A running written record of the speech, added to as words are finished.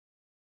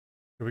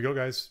Here we go,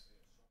 guys.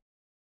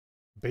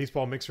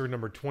 Baseball mixer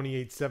number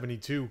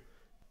 2872.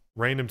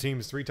 Random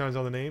teams 3 times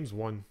on the names.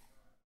 1,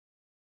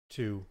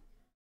 2,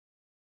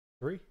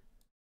 3.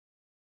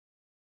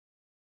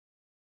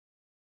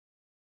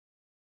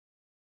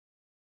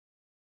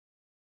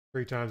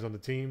 3 times on the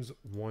teams.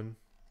 1,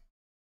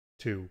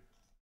 2,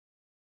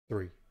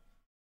 3.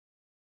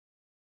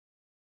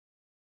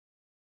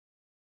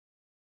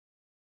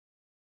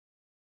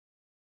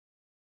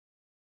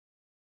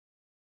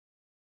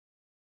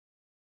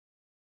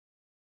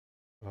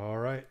 All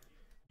right.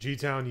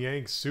 G-Town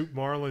Yanks, Soup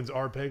Marlins,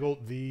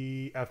 Arpegel,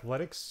 the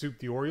Athletics, Soup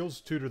the Orioles,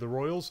 Tutor the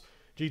Royals,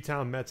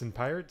 G-Town Mets and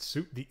Pirates,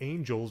 Soup the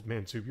Angels.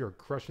 Man, Soup, you're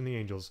crushing the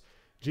Angels.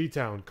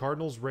 G-Town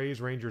Cardinals, Rays,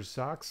 Rangers,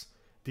 Sox,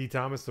 D.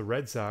 Thomas the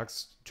Red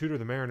Sox, Tutor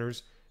the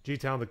Mariners,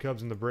 G-Town the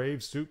Cubs and the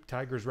Braves, Soup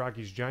Tigers,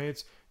 Rockies,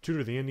 Giants,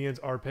 Tutor the Indians,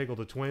 Arpegel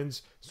the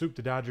Twins, Soup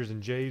the Dodgers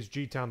and Jays,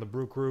 G-Town the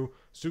Brew Crew,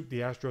 Soup the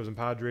Astros and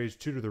Padres,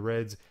 Tutor the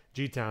Reds,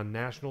 G-Town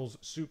Nationals,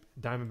 Soup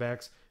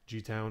Diamondbacks,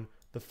 G-Town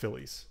the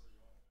Phillies.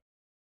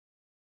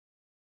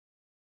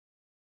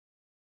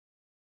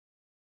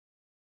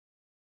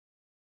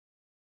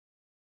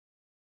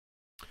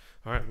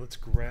 All right, let's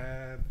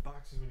grab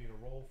boxes. We need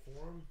a roll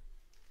for them.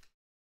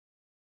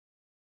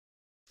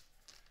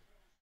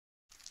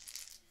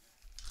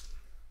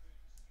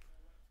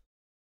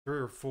 Three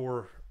or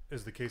four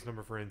is the case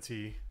number for NT.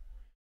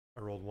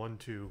 I rolled 1,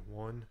 2,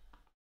 1,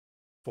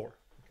 4.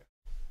 Okay.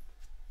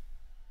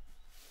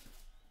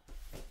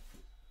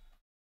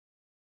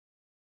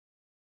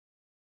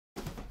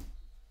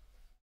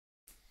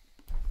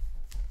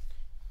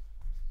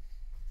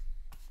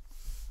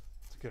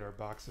 Let's get our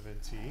box of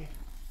NT.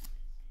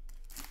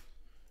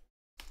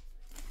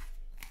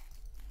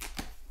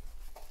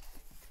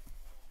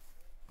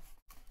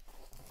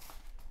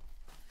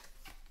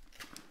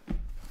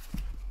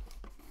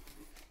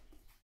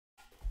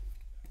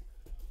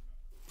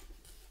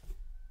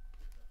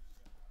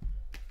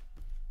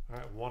 All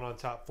right, 1 on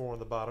top, 4 on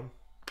the bottom.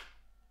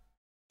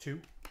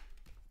 2.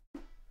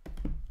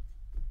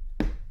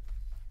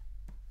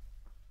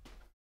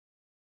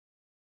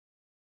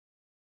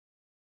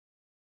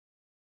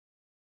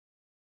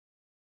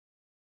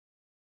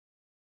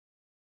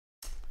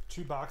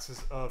 Two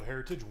boxes of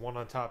Heritage, 1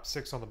 on top,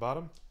 6 on the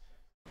bottom.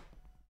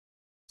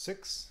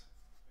 6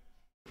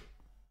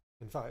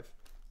 and 5.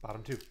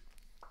 Bottom 2.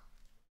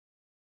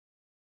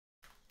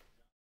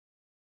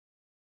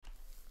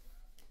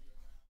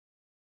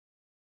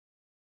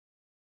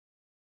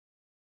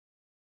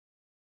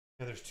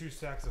 And there's 2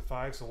 stacks of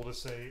 5, so we'll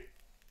just say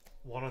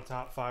 1 on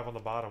top, 5 on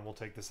the bottom. We'll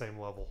take the same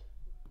level.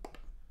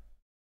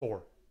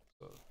 4.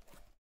 So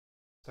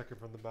second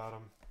from the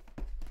bottom.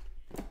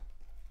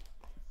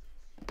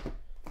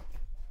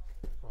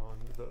 On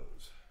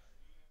those.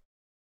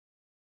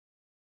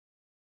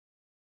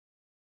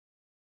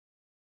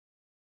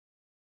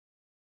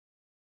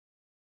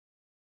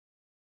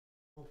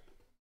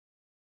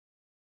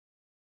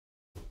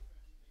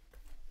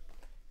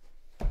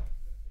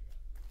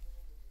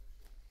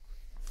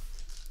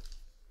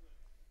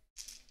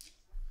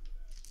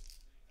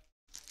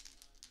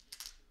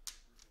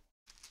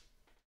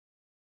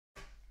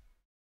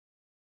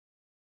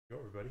 Go,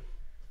 everybody.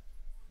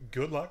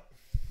 Good luck.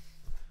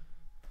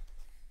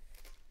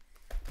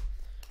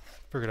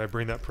 Figured I'd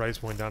bring that price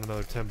point down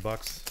another 10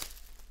 bucks.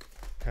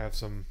 Have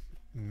some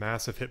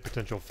massive hit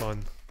potential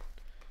fun.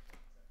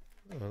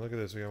 Oh, look at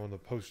this. We got one of the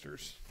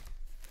posters.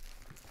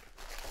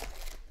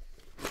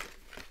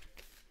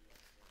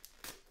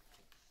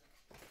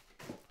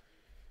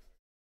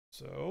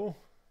 So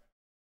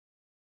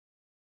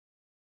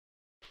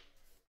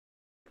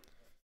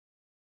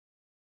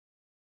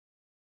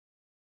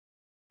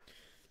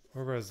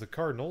whereas the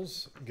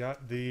Cardinals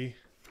got the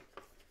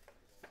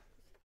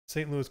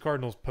St. Louis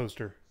Cardinals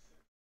poster.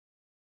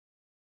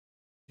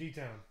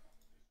 G-Town.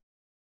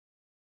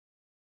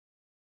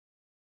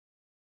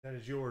 That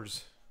is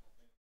yours.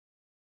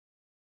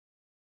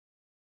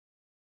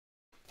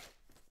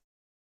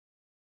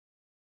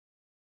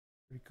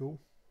 Pretty cool.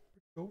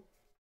 Pretty cool.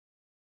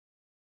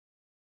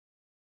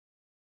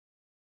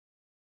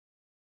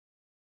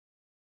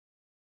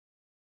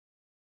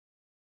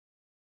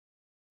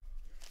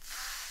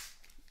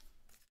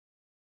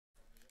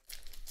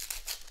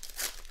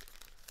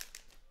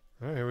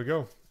 All right, here we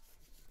go.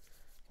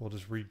 We'll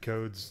just read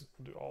codes.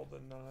 We'll do all the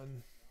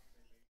non.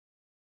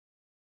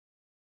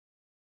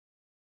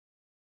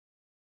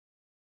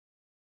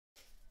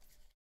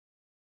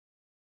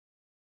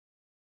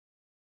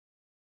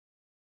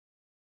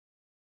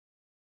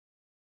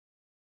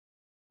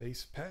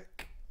 Base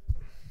pack.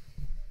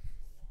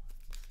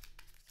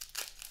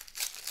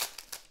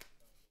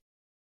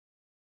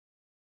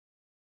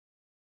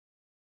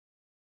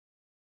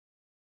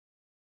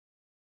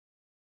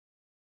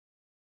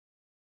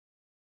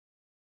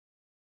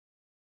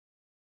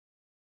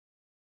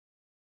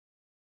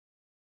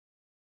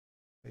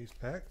 Base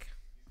pack.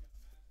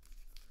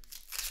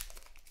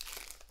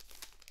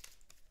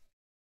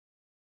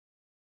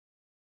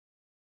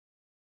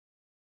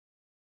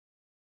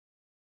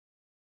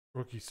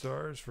 Rookie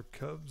stars for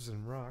Cubs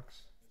and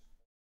Rocks.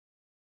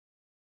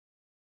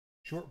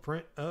 Short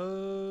print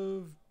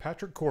of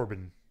Patrick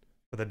Corbin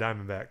for the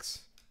Diamondbacks.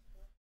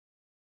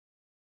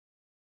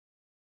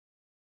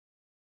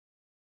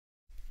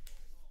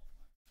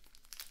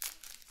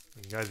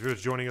 You guys are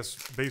just joining us.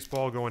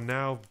 Baseball going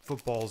now.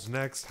 Football's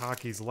next.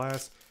 Hockey's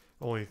last.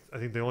 I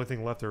think the only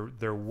thing left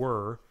there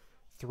were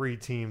 3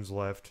 teams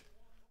left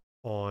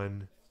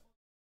on.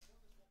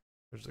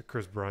 There's a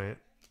Chris Bryant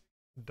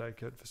die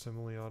cut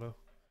facsimile auto.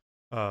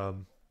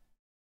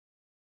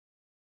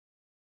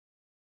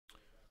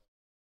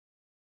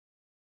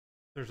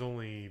 There's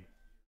only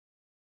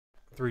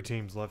 3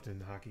 teams left in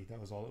hockey. That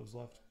was all that was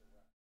left.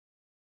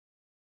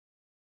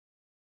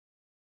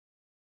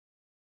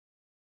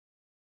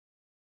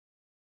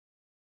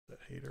 That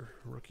hater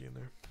rookie in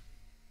there.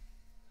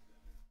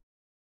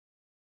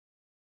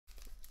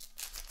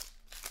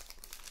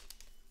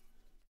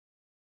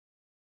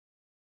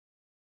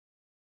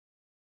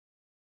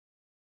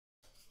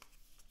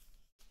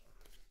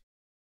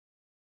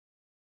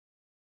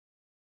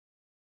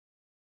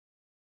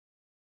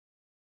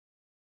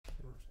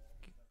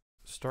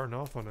 Starting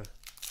off on a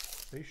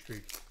base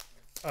streak.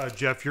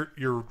 Jeff,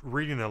 you're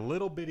reading a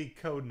little bitty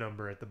code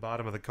number at the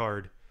bottom of the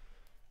card.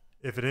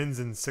 If it ends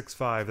in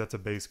 6-5, that's a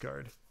base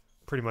card.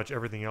 Pretty much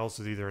everything else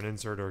is either an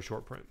insert or a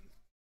short print.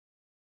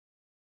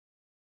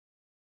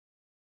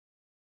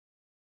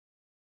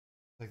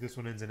 Like this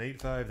one ends in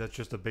 8-5, that's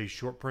just a base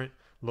short print.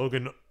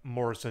 Logan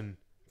Morrison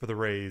for the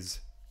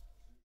Rays.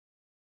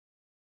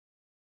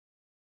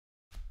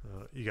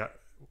 You got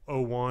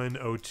 01,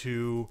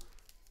 02.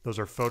 Those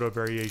are photo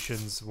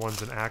variations.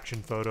 One's an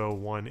action photo.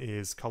 One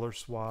is color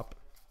swap.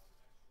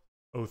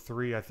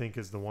 03, I think,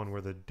 is the one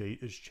where the date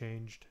is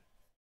changed.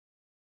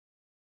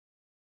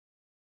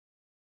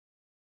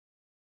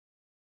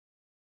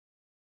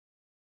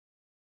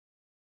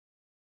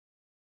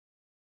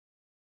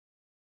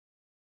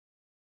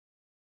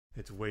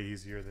 It's way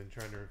easier than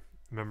trying to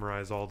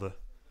memorize all the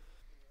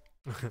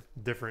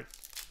different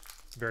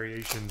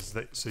variations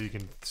so you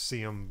can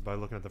see them by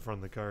looking at the front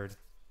of the card.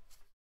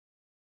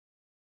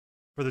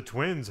 For the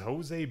Twins,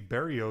 Jose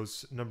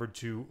Barrios, number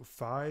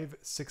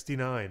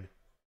 2/569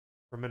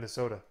 from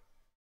Minnesota.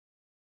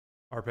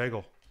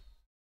 Arpegel.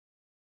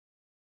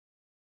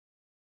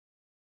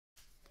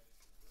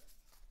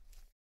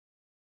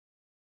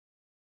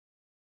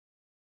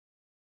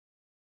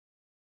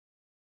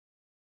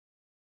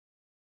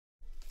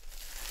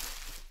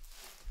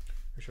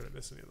 Or should I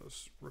miss any of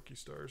those rookie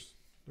stars?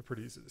 They're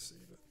pretty easy to see,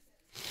 but.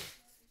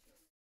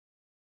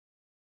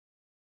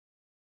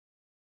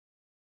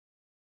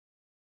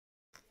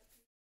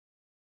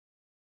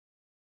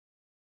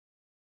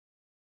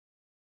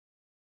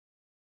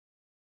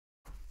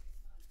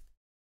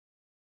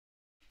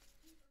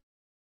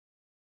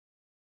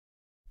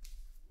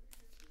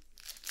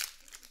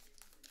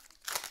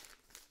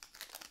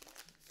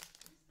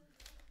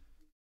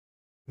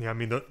 Yeah, I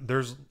mean,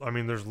 there's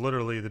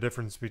literally the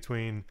difference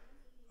between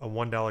a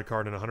 $1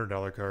 card and a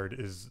 $100 card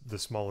is the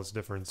smallest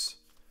difference,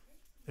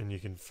 and you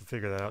can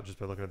figure that out just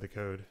by looking at the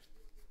code.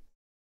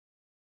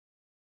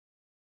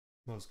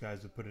 Most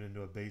guys would put it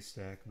into a base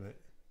stack, but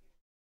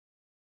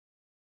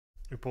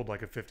we pulled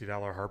like a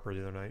 $50 Harper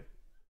the other night.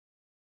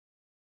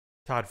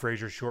 Todd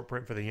Frazier short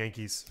print for the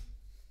Yankees.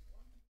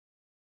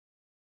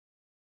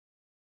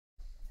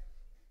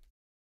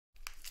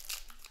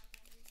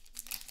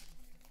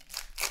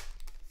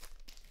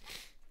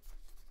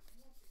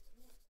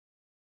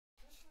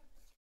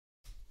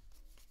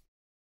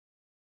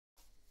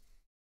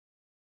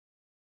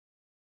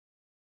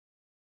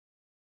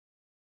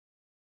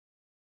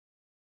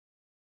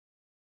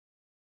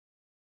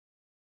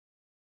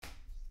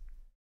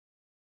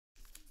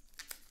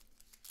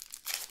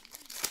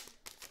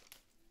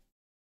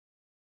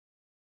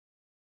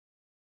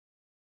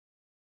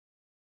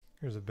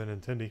 Here's a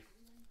Benintendi.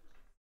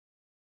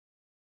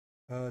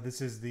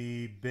 This is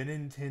the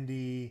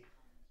Benintendi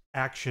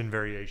action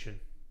variation.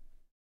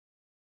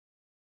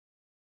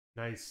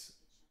 Nice.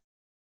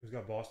 Who's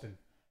got Boston?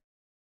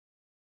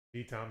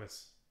 D.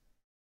 Thomas.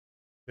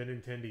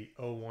 Benintendi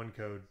 01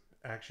 code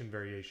action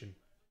variation.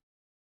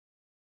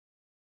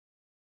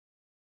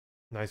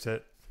 Nice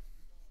hit.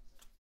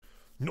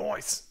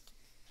 Nice.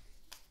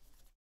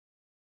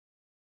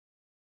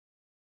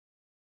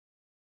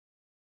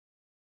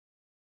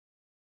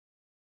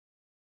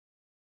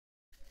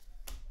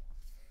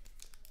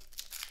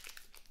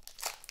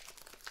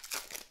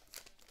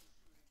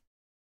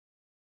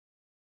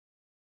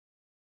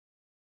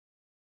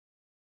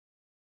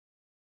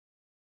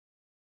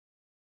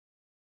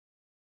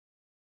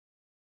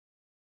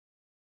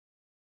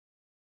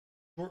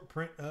 Short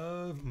print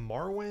of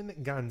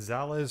Marwin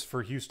Gonzalez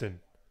for Houston.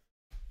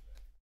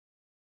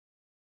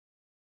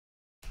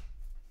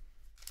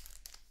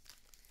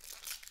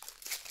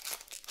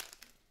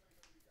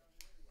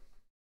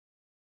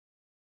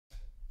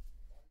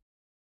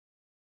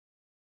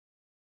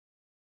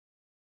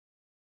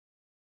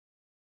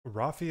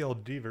 Rafael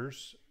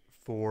Devers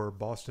for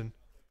Boston.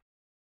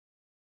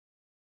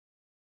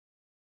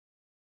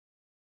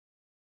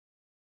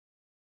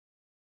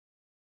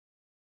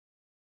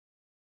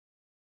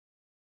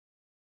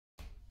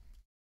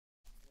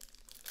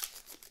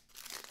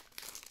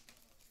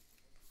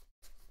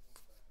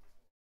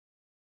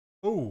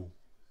 Oh,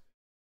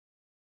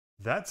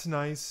 that's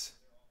nice.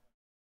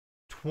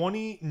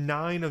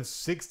 29 of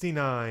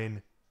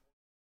 69.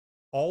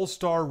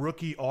 All-star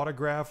rookie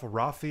autograph,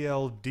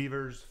 Rafael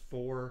Devers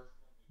for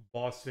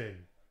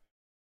Boston.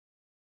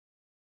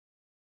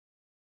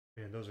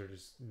 Man, those are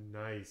just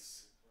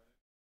nice.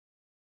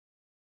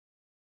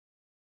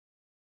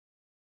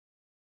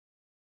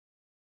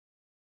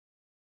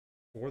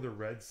 For the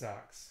Red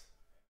Sox.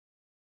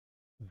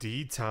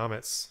 D.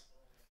 Thomas.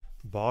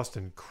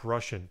 Boston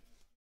crushing.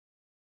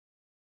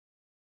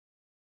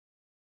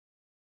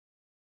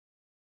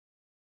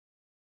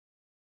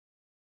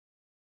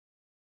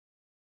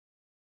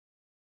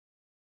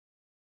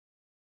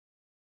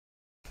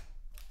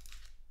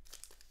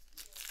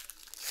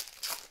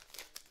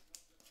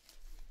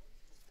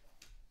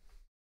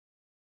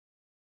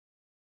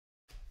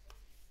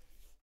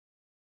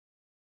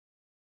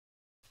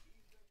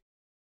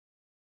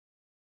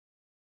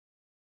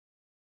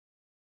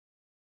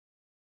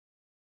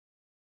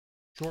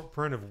 Short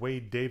print of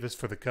Wade Davis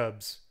for the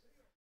Cubs.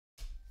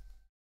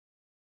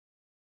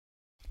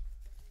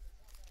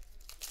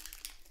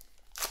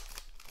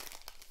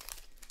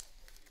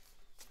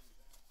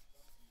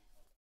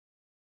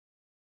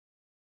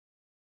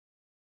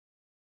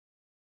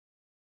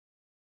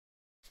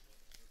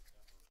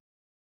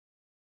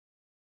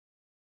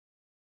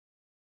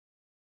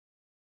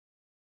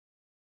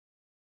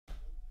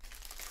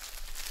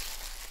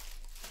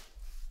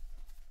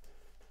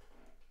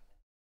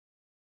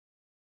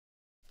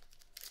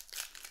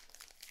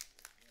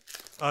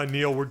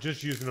 Neil, we're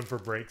just using them for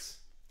breaks.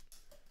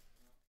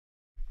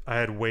 I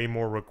had way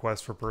more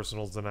requests for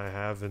personals than I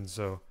have, and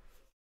so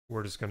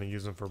we're just going to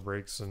use them for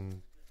breaks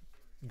and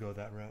go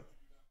that route.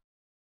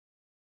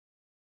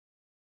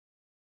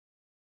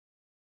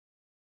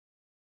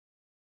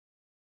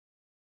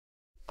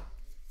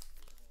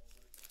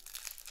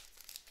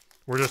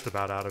 We're just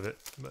about out of it,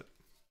 but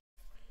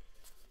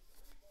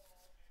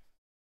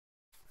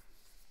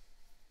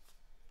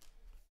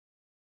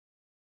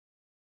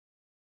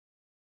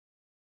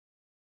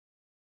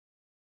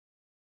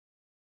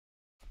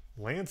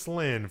Lance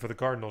Lynn for the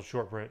Cardinals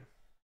short print.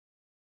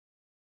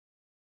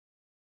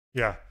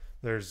 Yeah,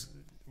 there's.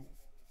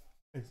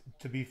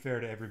 To be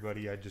fair to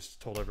everybody, I just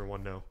told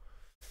everyone no.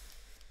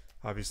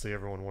 Obviously,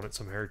 everyone wanted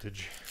some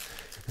heritage.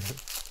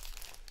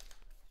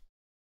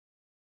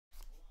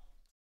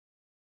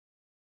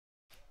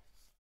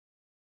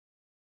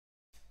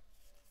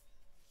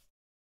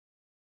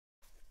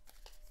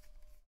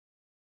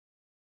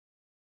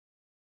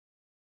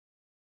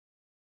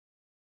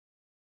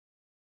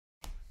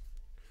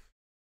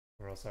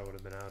 Or else I would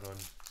have been out on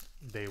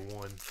day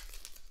one.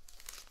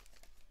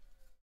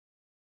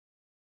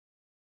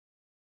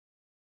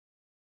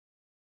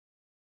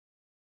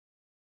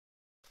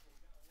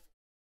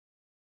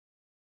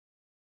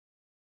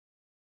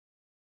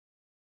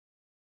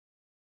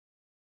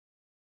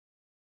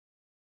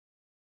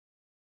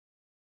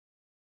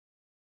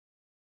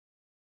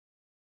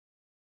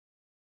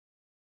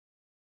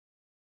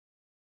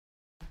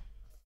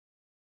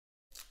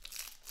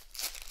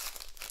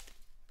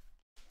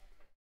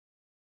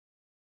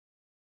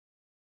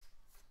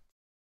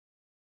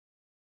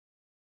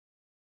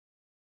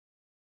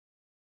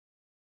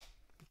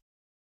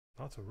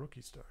 Lots of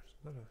rookie stars. Is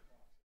that a...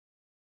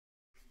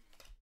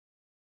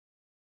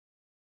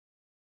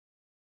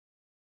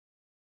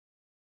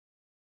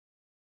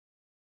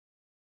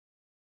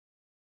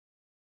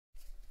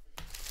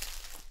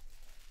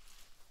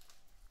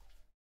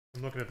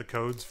 I'm looking at the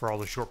codes for all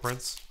the short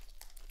prints.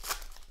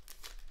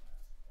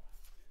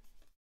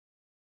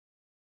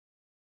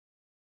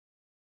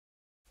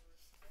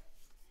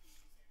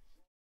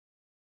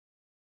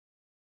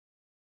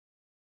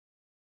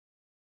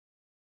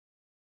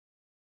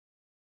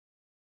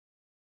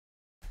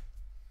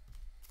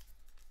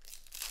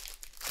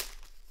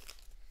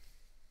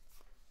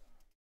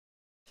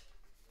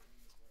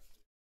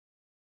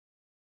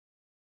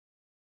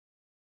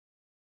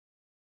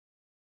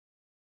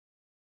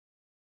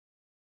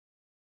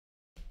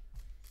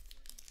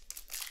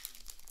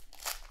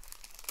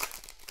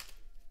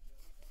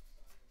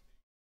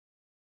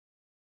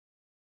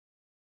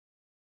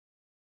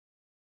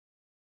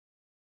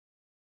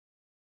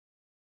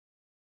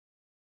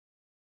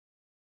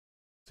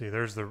 See,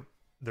 there's the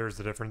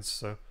difference.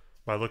 So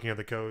by looking at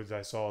the codes,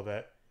 I saw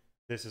that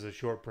this is a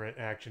short print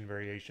action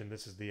variation.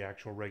 This is the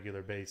actual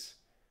regular base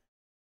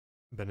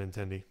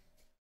Benintendi.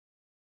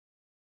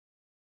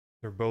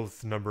 They're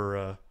both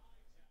they're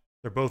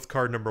both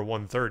card number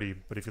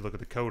 130, but if you look at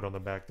the code on the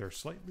back, they're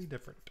slightly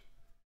different.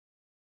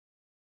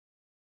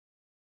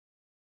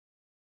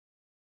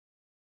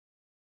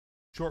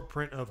 Short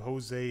print of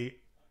Jose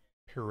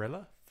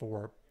Pirela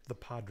for the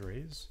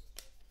Padres.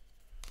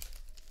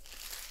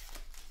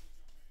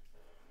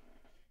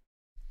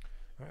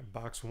 All right,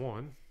 box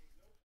one.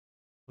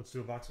 Let's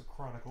do a box of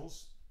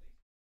Chronicles.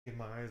 Give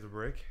my eyes a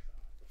break.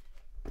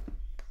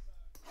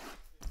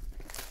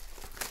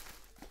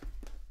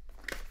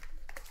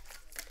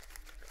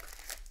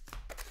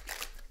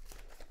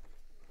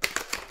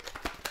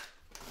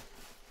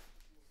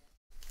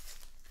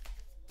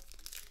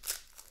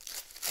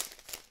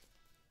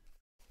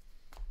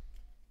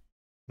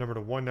 Number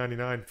to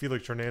 199,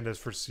 Felix Hernandez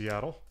for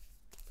Seattle.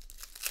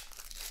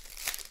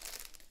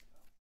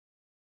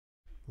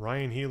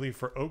 Ryan Healy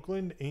for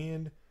Oakland.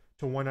 And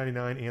to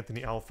 199,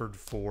 Anthony Alford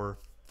for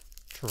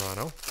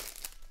Toronto.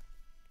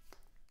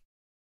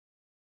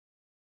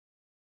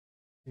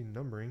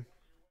 Numbering.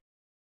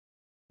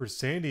 For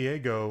San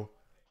Diego,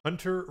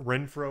 Hunter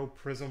Renfroe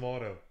Prism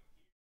Auto.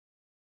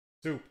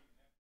 Soup.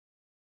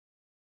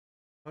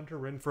 Hunter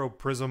Renfroe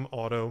Prism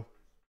Auto.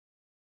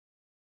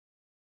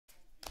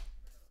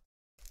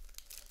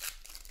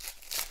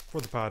 For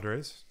the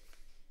Padres.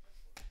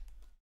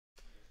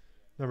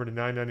 Number to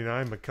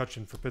 999,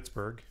 McCutchen for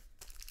Pittsburgh.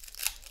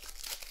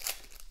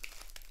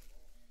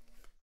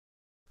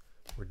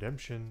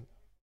 Redemption.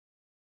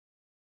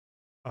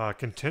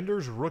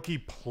 Contenders rookie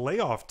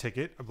playoff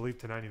ticket, I believe,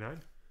 to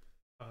 99.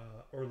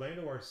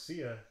 Orlando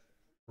Arcia,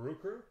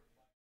 Brooker,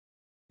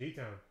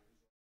 D-Town.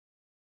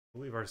 I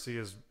believe Arcia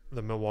is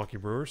the Milwaukee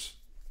Brewers.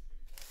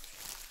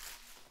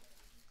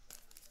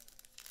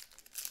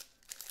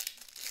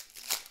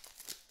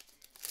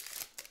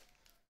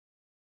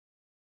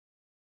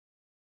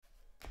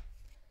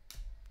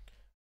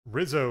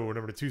 Rizzo,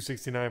 number to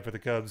 269 for the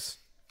Cubs.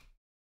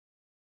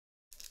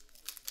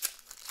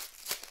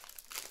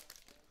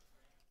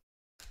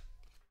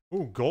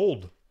 Ooh,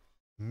 gold.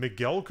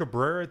 Miguel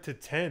Cabrera to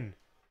 10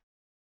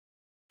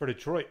 for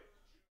Detroit.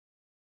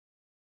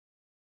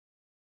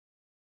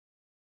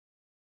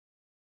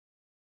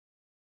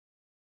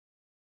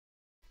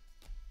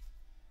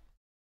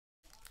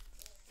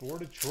 For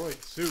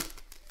Detroit, Soup.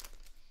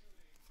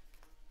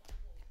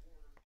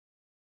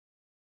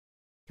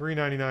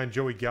 $3.99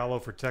 Joey Gallo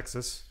for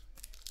Texas.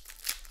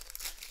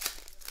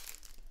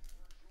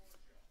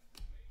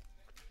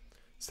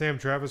 Sam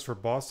Travis for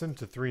Boston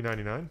to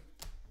 $3.99.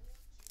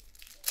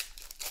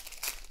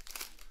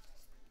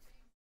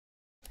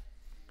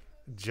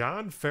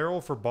 John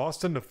Farrell for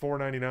Boston to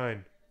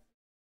 $4.99.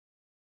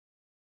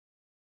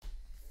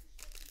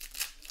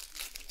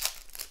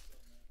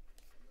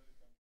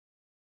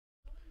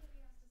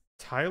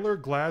 Tyler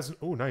Glasnow.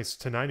 Oh, nice.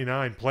 To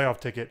 99 playoff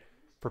ticket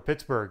for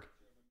Pittsburgh.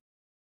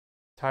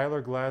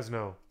 Tyler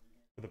Glasnow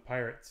for the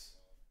Pirates.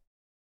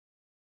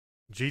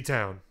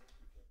 G-Town.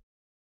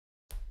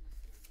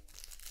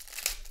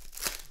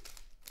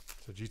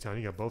 So G-Town,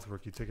 you got both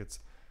rookie tickets.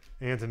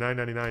 And to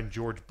 $9.99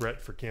 George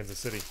Brett for Kansas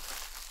City.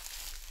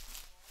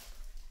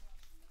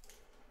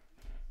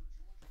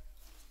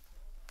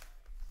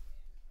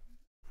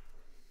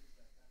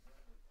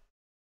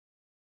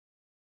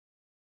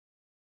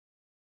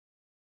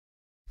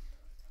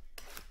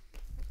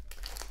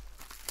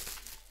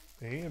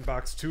 And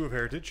box 2 of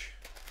Heritage.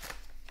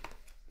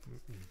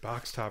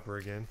 Box topper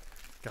again.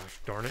 Gosh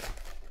darn it.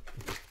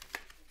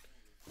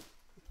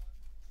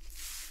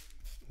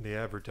 The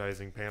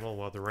advertising panel.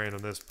 We'll have to rain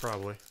on this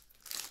probably.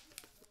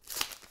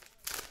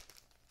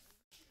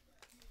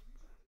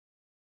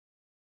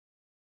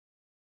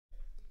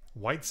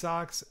 White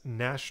Sox,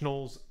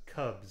 Nationals,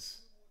 Cubs.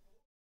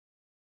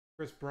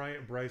 Chris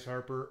Bryant, Bryce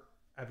Harper,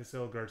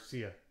 Avisel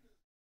Garcia.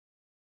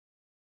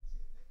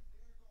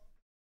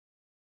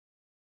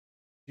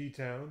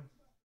 D-Town.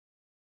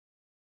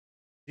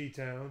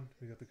 D-Town.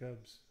 We got the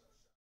Cubs.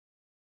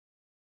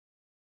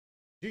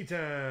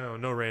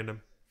 G-Town. No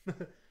random.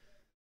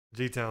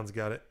 G-Town's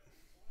got it.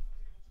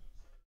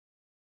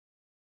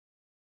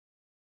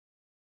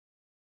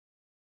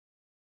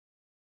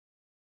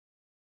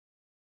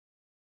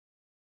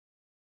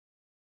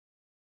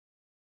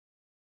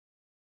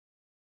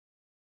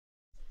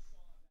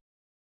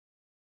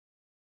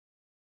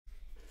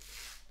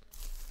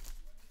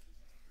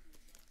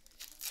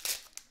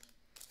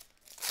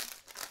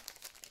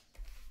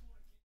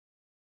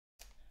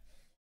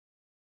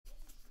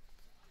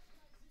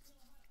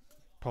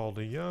 Paul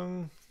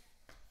DeYoung.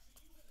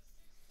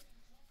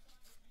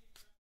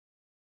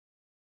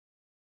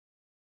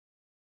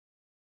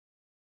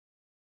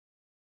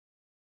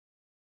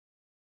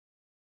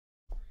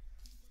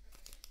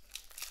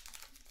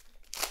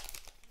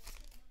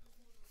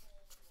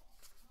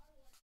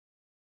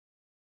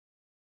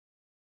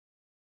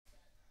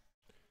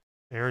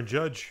 Aaron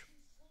Judge.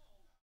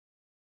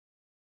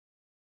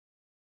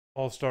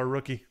 All-star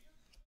rookie.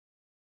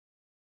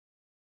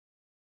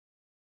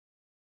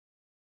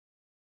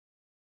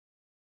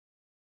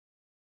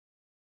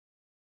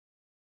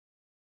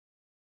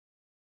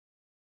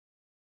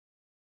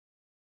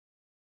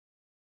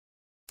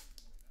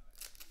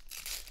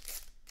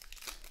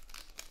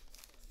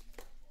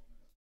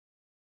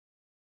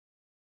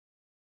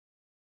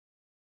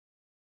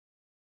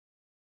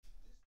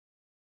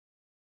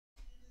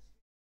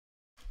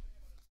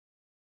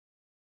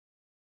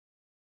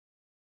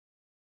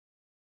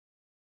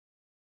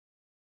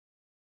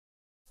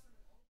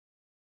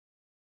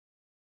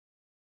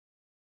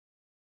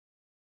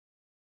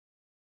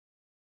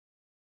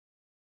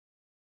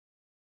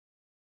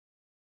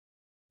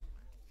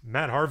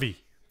 Matt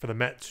Harvey for the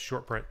Mets,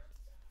 short print.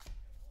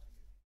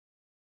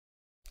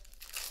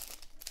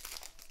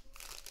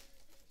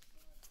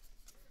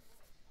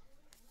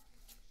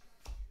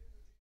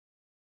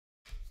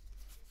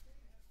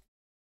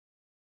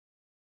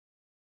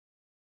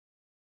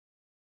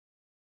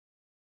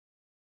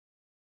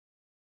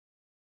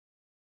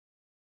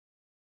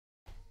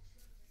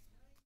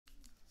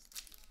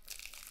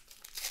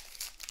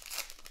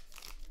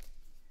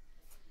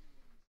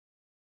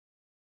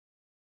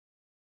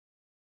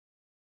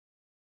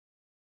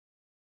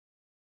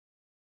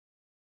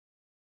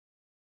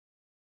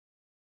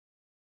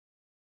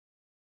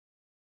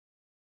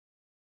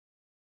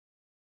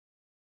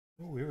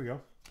 Oh, here we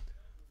go.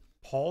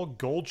 Paul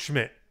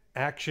Goldschmidt,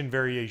 action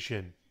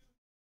variation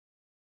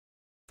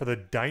for the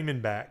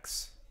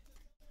Diamondbacks.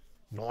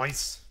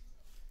 Nice.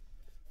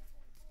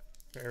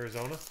 For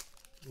Arizona,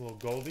 a little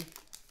Goldie.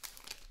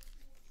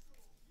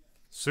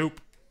 Soup.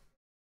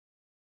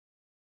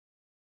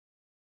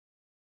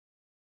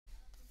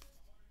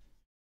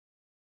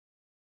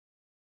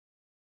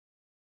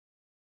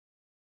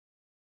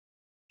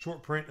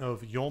 Short print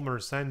of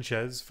Yolmer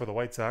Sanchez for the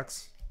White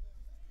Sox.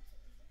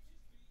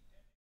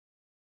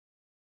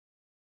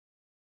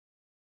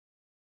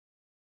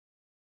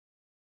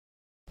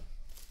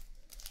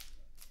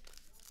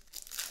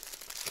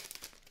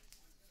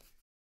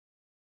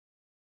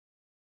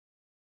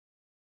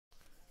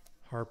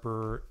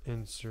 Harper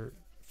insert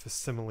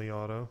facsimile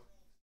auto.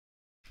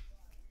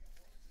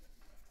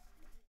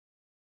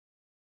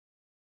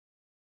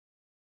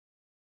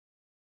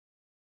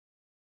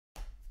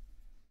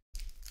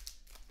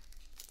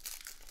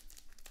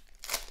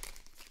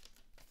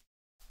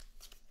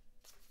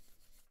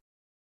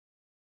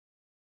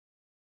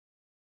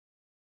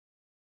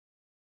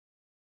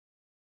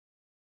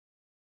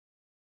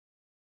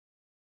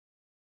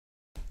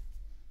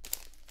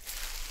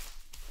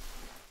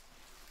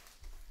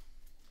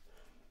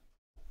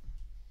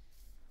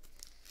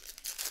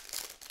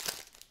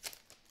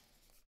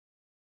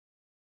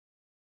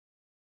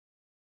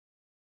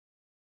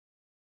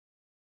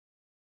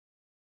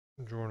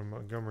 Jordan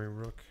Montgomery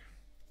Rook.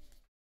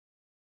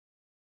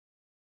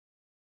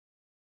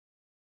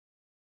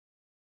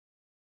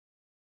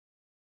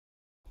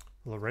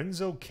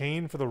 Lorenzo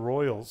Cain for the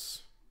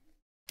Royals.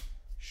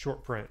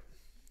 Short print.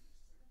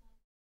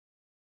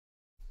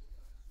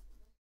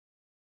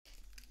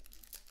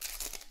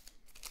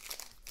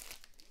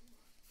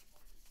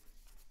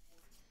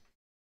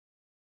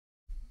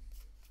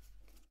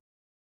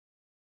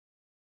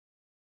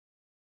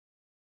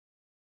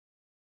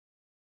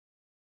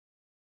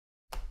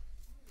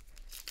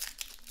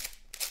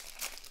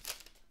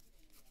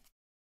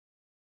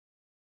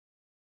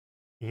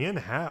 Ian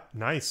Happ.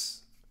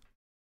 Nice.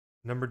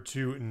 Number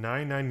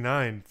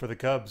 2/999 for the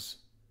Cubs.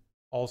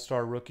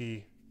 All-Star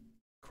rookie.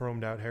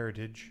 Chromed out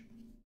heritage.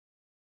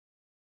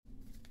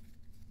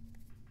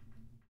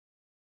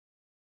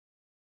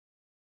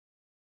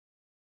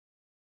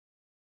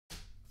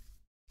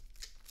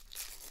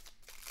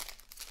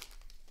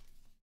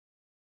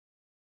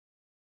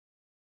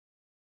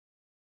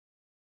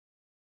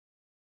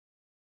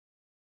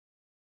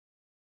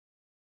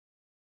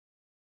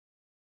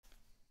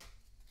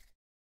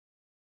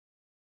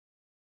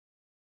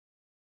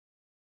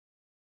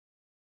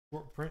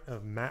 Short print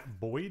of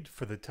Matt Boyd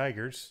for the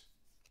Tigers.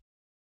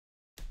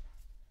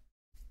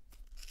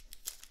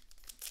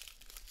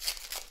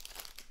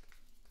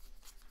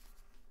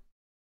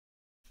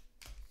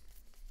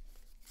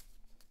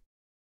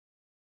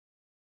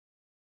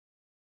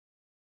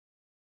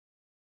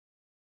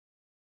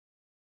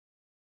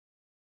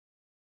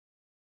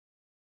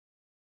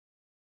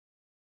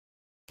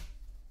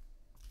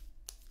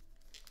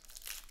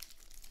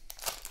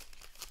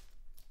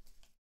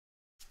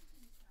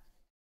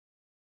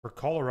 For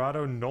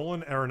Colorado,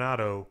 Nolan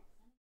Arenado.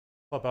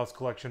 Clubhouse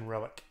Collection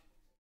relic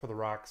for the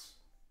Rocks.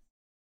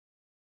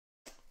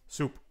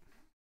 Soup.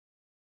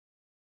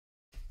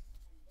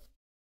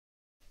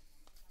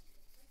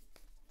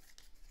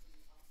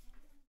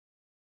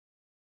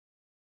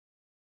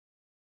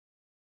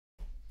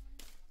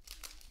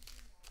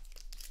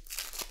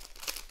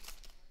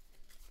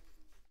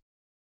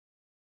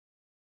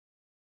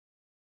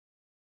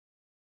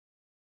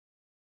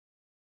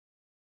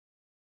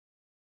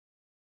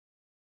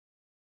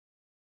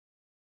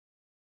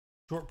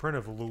 Short print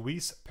of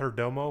Luis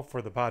Perdomo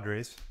for the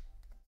Padres.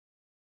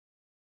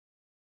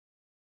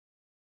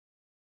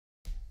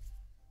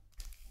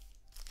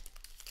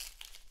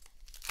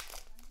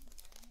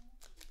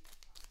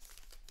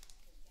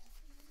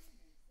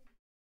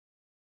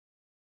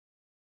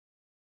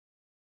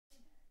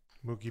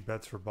 Mookie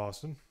Betts for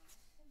Boston.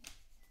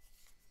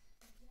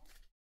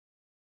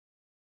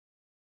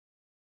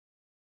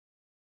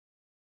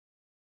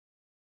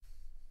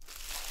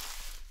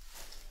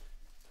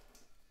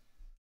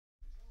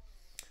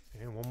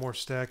 And one more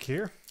stack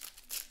here.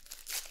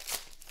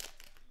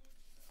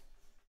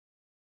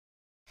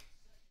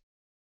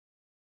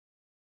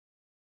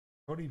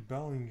 Cody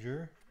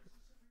Bellinger.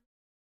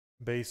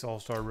 Base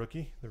All-Star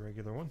rookie, the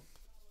regular one.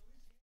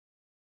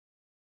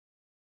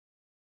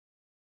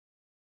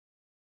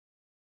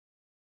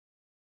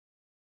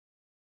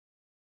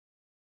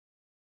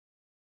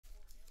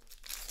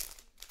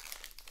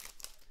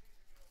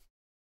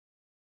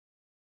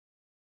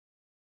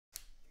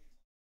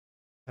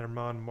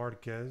 Herman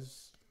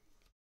Marquez.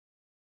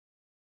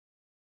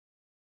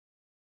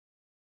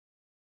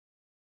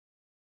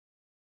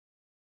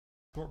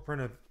 Short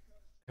print of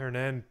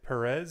Hernan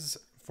Perez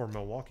for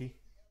Milwaukee.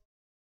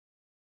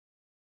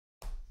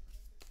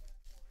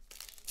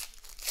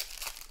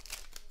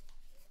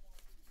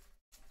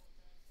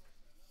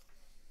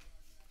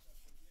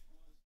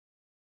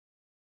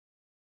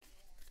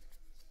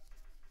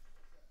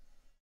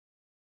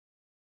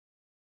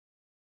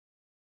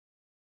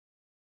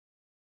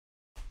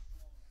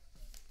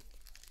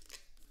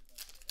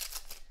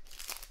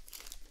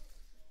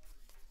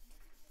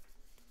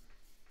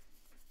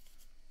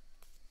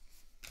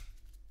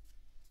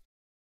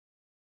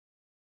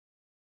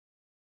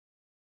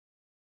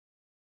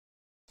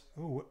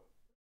 Oh,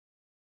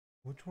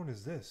 which one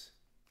is this?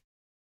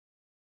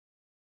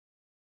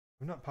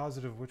 I'm not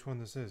positive which one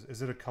this is.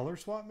 Is it a color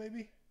swap,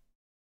 maybe?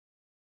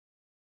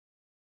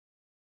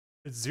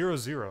 It's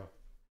 0-0.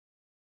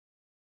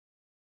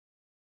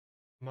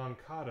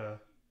 Moncada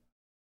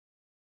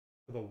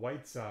for the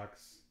White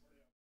Sox.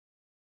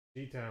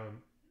 G-Town.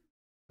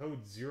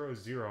 Code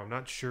 0-0. I'm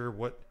not sure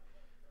what...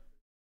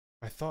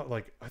 I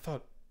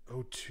thought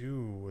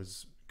 02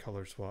 was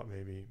color swap,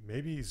 maybe.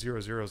 Maybe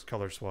 0-0 is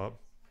color swap.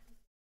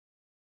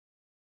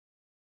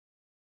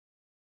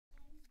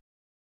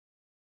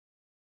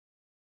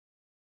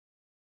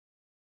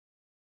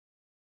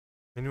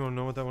 Anyone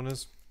know what that one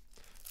is?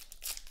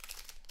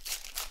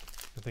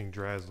 I think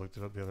Draz looked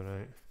it up the other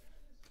night.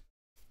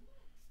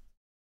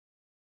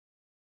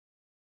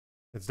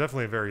 It's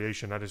definitely a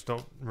variation. I just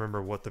don't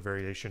remember what the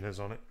variation is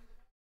on it.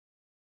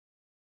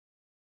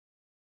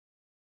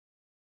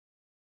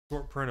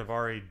 Short print of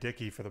R.A.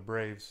 Dickey for the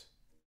Braves.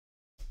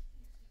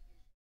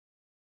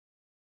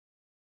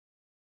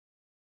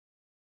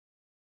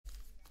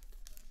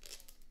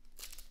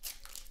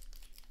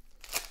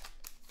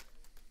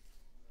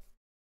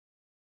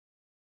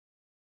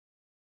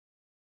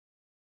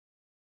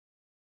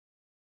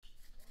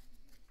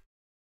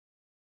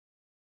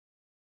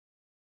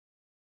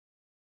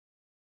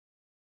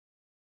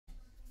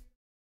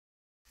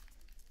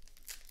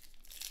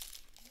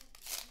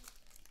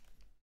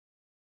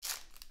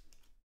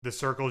 The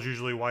circle's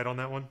usually white on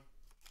that one.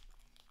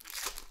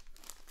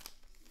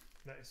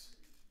 Nice.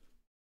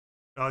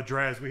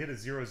 Draz, we hit a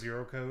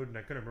 0-0 code, and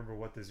I couldn't remember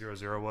what the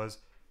 0-0 was.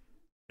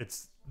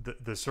 It's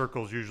the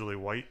circle's usually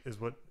white, is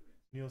what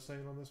Neil's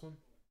saying on this one.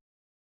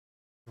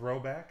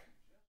 Throwback?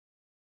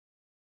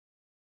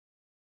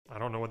 I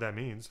don't know what that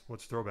means.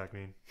 What's throwback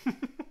mean?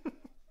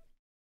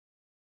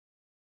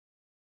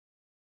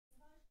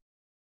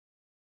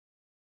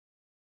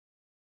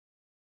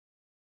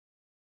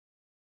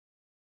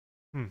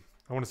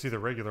 I want to see the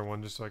regular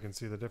one just so I can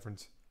see the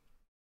difference.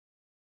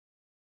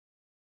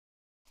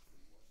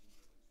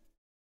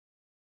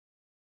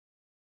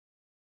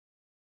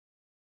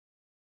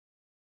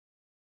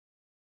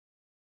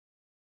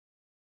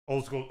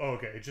 Old school. Oh,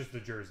 okay. It's just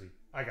the jersey.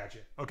 I got you.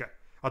 Okay.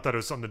 I thought it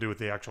was something to do with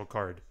the actual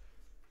card.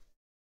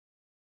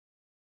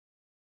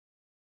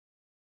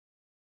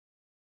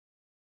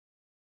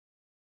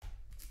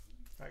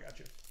 I got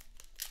you.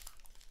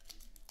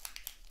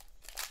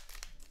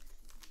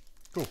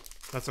 Cool.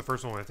 That's the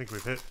first one I think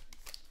we've hit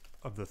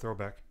of the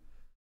throwback.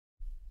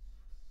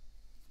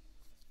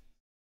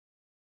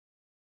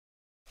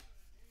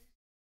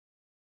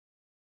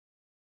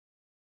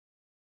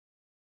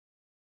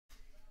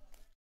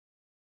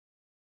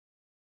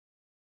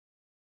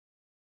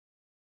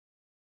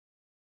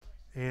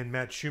 And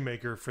Matt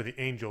Shoemaker for the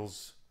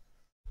Angels.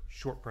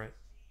 Short print.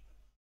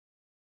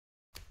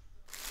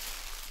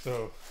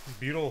 So,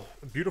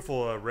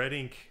 beautiful red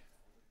ink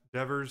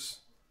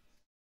Devers.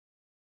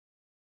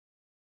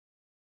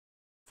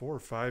 4 or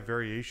 5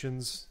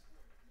 variations.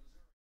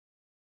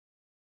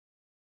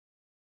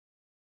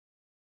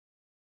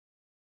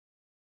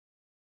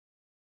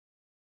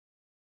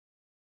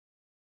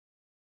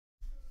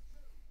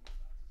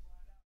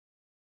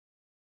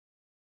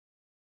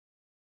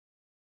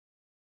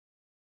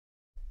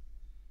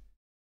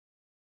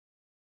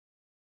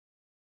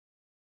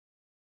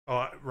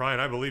 Oh, Ryan,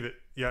 I believe it.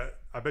 Yeah,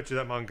 I bet you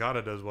that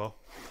Mangata does well.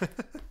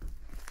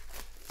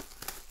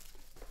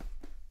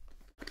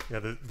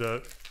 Yeah,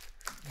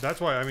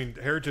 that's why, I mean,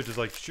 Heritage is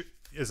like,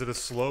 is it a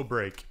slow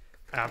break?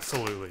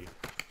 Absolutely.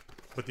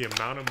 But the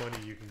amount of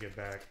money you can get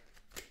back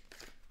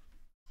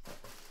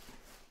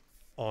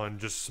on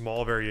just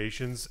small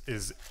variations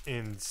is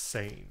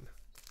insane.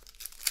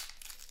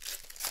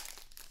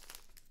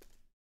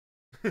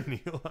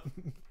 Neil.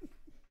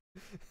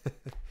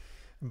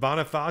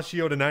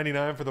 Bonifacio to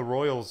 99 for the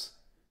Royals.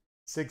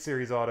 6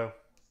 series auto.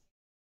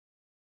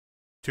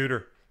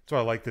 Tudor. That's why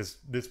I like this.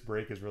 This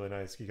break is really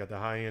nice. You got the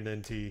high-end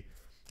NT.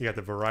 You got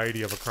the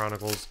variety of a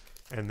Chronicles.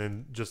 And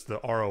then just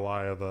the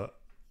ROI of a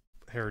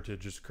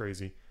Heritage is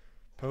crazy.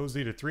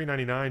 Posey to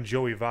 399.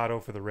 Joey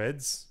Votto for the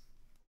Reds.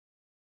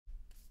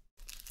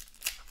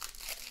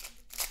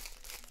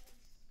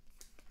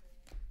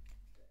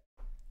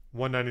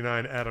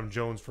 $199 Adam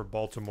Jones for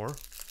Baltimore.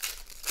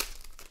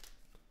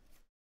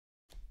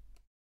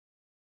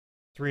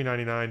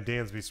 $399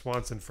 Dansby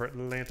Swanson for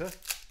Atlanta.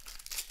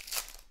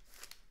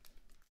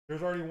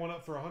 There's already one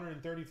up for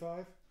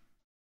 $135.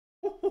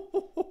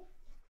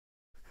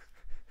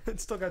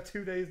 It's still got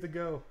 2 days to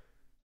go.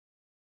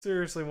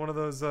 Seriously, one of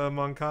those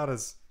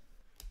Moncadas.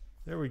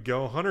 There we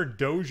go. Hunter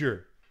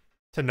Dozier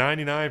to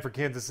 99 for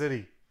Kansas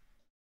City.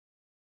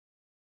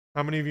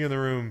 How many of you in the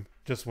room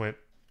just went,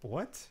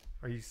 what?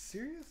 Are you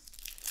serious?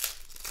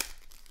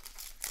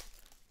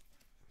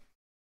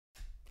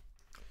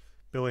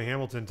 Billy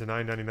Hamilton to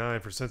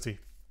 $9.99 for Cincy.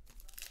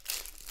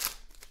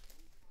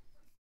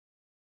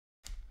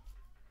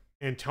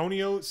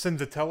 Antonio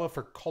Senzatella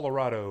for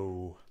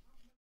Colorado.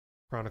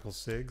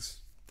 Chronicles Sigs.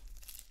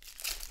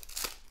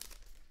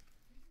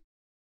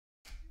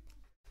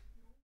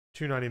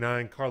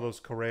 $2.99 Carlos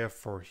Correa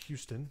for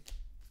Houston.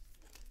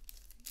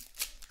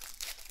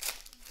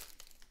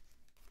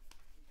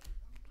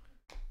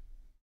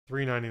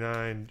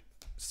 $3.99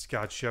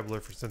 Scott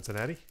Schebler for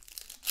Cincinnati.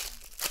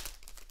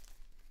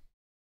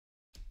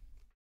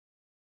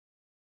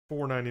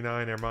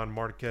 $4.99 Herman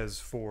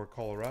Marquez for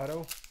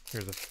Colorado.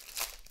 Here's a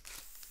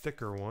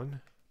thicker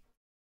one.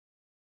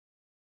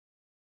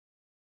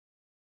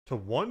 To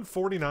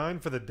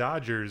 $149 for the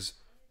Dodgers,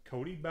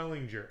 Cody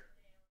Bellinger.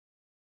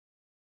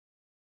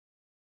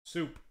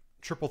 Soup,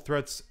 triple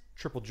threats,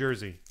 triple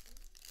jersey.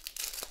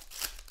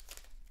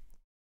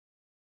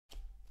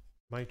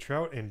 Mike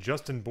Trout and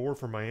Justin Bour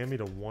for Miami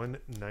to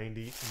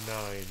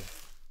 $199.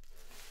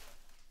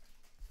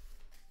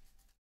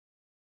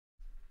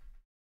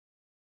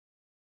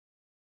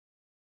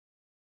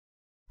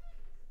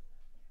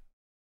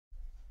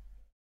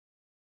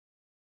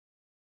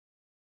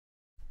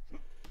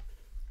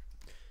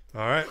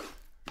 All right,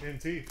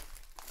 NT.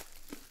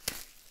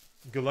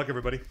 Good luck,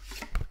 everybody.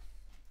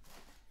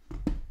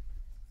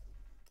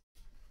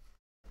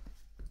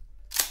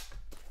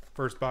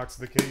 First box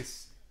of the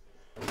case.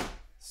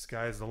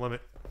 Sky's the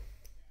limit.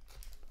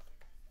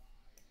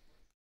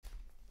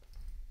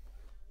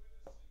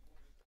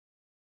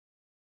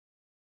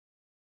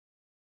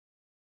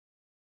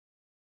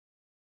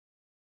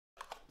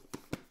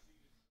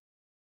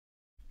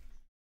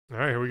 All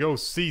right, here we go.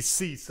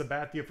 CC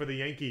Sabathia for the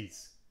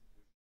Yankees.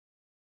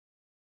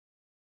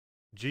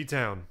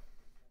 G-Town.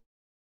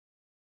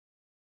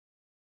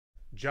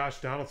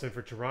 Josh Donaldson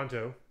for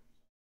Toronto.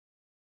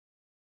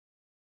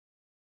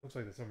 Looks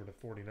like that's number to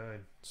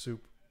 49.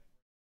 Soup.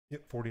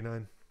 Yep,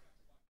 49.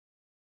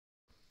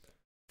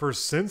 For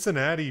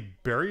Cincinnati,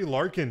 Barry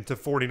Larkin to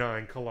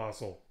 49.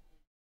 Colossal.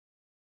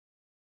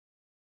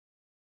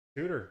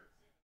 Tudor.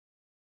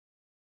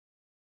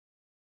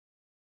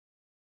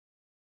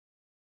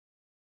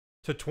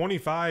 To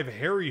 25,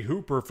 Harry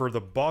Hooper for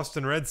the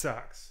Boston Red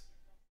Sox.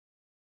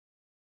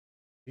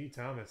 D.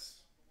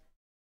 Thomas.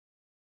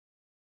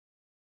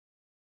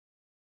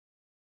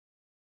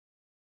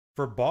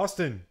 For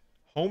Boston,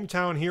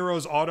 Hometown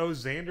Heroes auto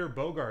Xander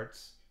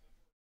Bogaerts.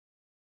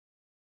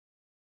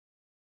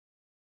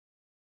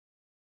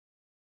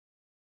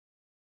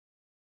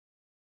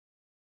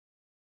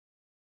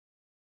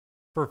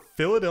 For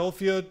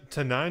Philadelphia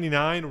to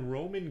 99,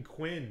 Roman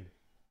Quinn.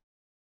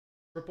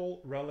 Triple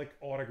relic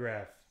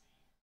autograph.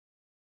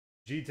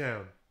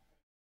 G-Town.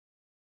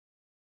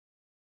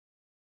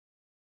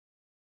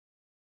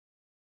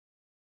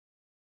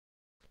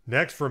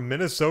 Next, from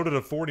Minnesota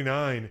to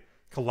 49,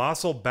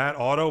 Colossal Bat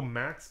Auto,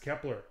 Max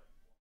Kepler.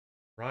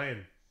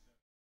 Ryan.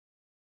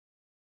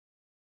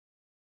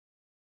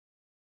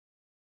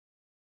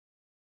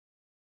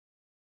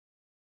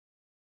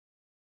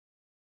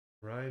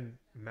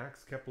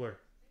 Max Kepler.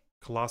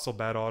 Colossal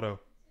Bat Auto.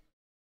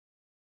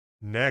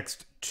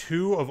 Next,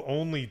 2 of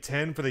only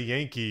 10 for the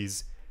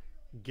Yankees.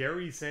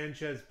 Gary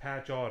Sanchez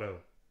Patch Auto.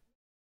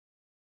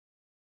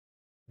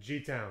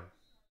 G-Town.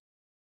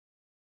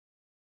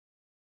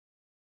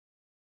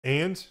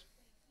 And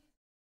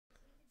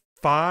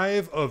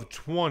 5 of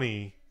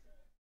 20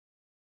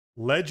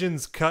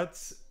 Legends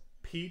Cuts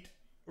Pete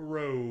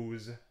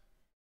Rose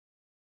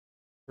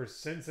for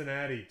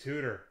Cincinnati.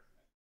 Tudor.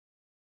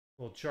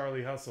 Little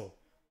Charlie Hustle.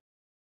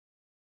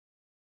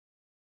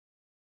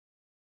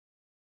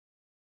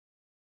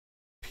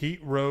 Pete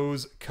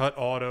Rose cut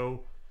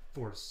auto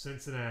for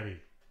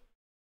Cincinnati.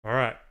 All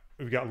right.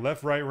 We've got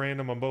left, right,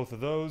 random on both of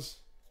those.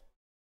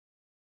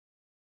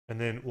 And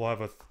then we'll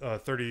have a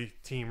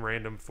 30-team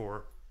random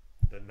for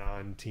the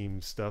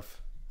non-team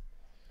stuff.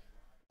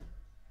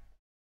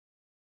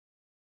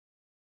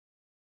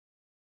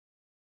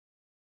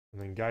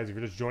 And then, guys, if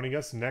you're just joining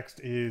us, next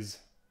is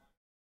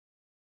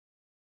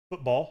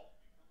football.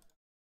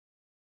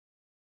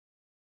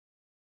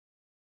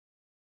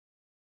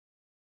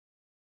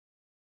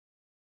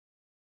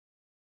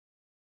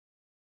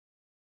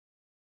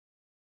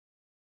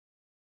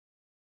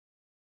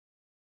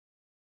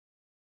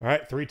 All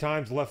right, 3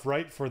 times left,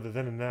 right for the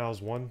then and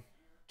nows. 1,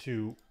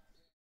 2,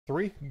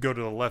 3. Go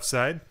to the left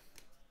side.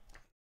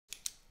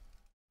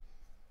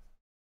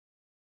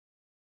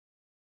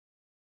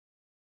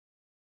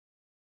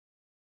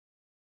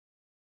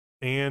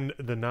 And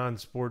the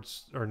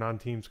non-sports or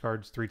non-teams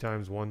cards 3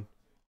 times. 1,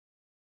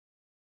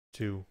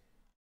 2,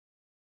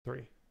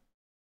 3.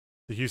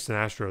 The Houston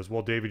Astros.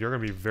 Well, David, you're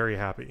going to be very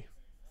happy.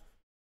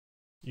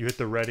 You hit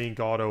the red ink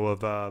auto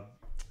of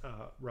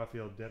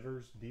Rafael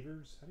Devers.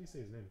 How do you say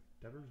his name?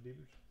 Devers?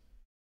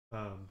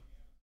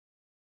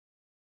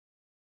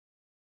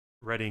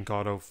 Red ink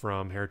auto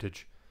from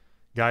Heritage.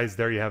 Guys,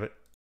 there you have it.